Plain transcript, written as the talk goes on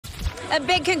A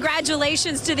big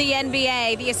congratulations to the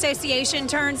NBA. The association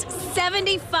turns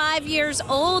 75 years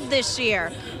old this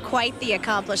year. Quite the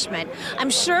accomplishment. I'm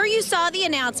sure you saw the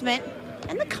announcement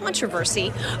and the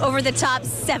controversy over the top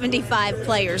 75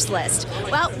 players list.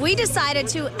 Well, we decided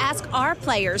to ask our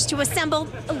players to assemble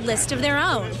a list of their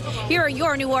own. Here are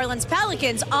your New Orleans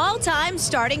Pelicans all-time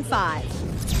starting five.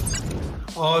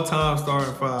 All-time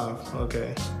starting five,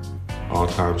 okay.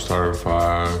 All-time starting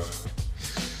five.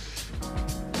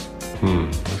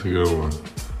 That's a good one.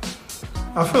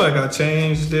 I feel like I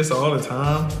change this all the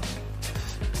time.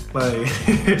 Like,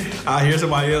 I hear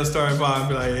somebody else starting five and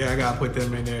be like, yeah, I gotta put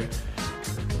them in there.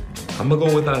 I'm gonna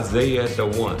go with Isaiah at the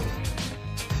 1,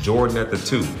 Jordan at the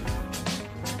 2.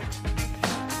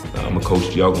 I'm a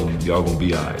coach, y'all gonna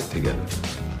be all right together.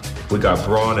 We got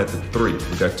Braun at the 3.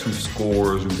 We got 2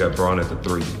 scorers, we got Braun at the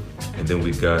 3. And then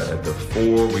we got at the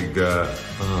 4, we got,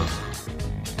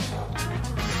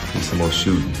 need some more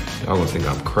shooting. Y'all gonna think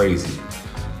I'm crazy.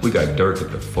 We got Dirk at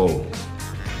the 4.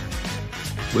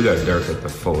 We got Dirk at the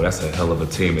 4. That's a hell of a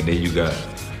team. And then you got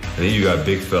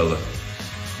big fella.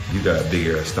 You got Big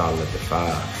Aristotle at the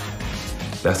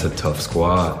 5. That's a tough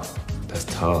squad. That's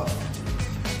tough.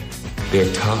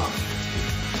 They're tough.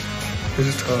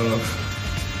 It's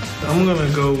tough. I'm gonna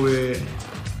go with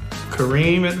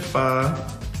Kareem at the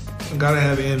 5. Gotta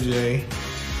have MJ.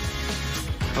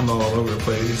 I'm all over the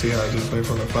place. You see how I just went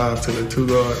from the 5 to the 2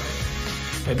 guard.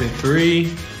 At the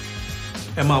 3,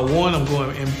 at my 1, I'm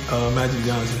going Magic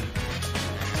Johnson.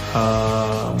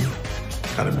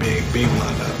 Got a big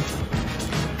lineup.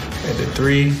 At the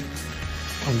 3,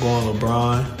 I'm going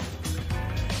LeBron.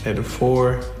 At the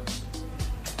 4,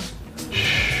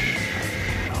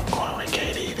 I'm going with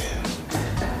KD then.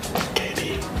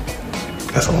 KD.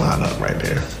 That's a lineup right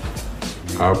there.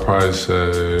 I'll probably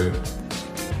say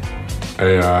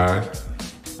AI,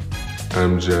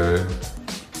 MJ,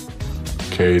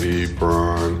 KD,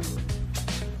 Braun,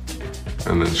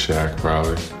 and then Shaq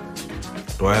probably.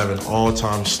 Do I have an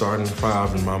all-time starting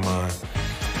 5 in my mind?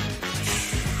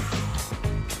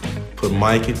 Put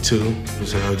Mike at 2,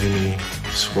 who's helping me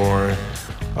scoring.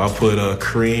 I'll put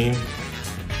Kareem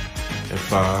at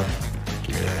 5.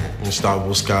 Yeah,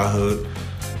 unstoppable skyhook.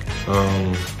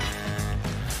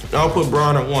 I'll put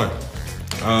Braun at 1.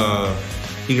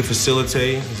 He can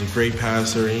facilitate. He's a great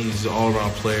passer. He's an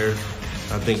all-around player.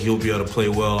 I think he'll be able to play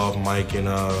well off Mike and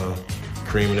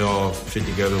Kareem. They all fit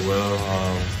together well.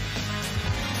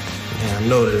 I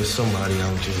know there's somebody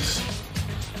I'm just.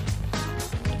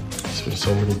 There's been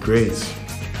so many greats.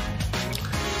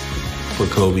 Put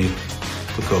Kobe.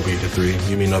 Put Kobe at the 3.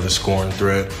 Give me another scoring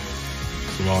threat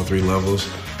from all 3 levels.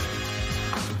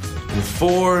 And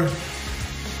 4,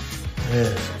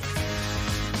 man.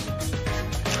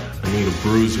 I need a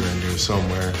bruiser in there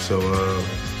somewhere. So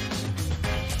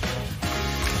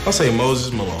I'll say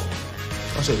Moses Malone.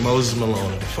 I'll say Moses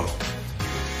Malone at the 4.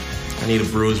 I need a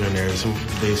bruiser in there.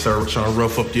 They start trying to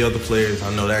rough up the other players. I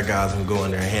know that guy's gonna go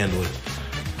in there and handle it.